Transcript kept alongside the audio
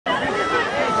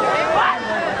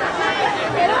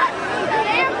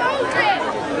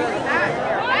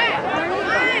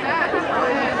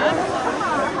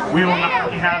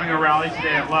rally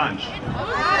today at lunch.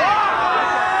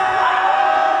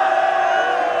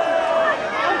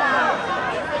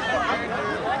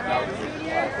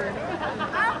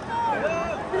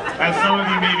 As some of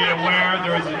you may be aware,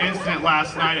 there was an incident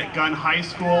last night at Gunn High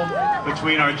School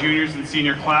between our juniors and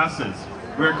senior classes.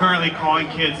 We are currently calling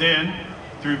kids in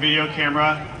through video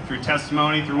camera, through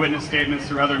testimony, through witness statements,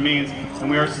 through other means, and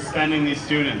we are suspending these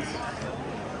students.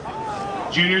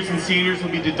 Juniors and seniors will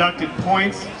be deducted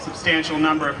points, substantial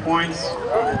number of points.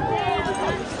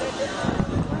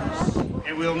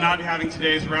 And we will not be having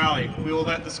today's rally. We will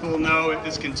let the school know if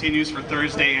this continues for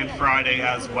Thursday and Friday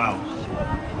as well.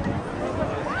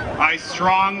 I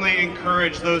strongly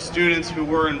encourage those students who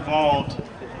were involved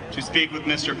to speak with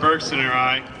Mr. Bergson or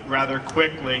I rather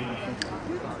quickly.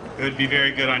 It would be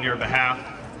very good on your behalf.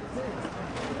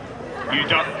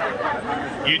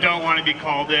 You don't want to be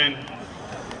called in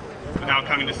without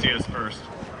coming to see us first.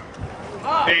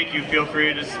 Thank you. Feel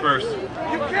free to disperse.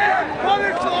 You can't!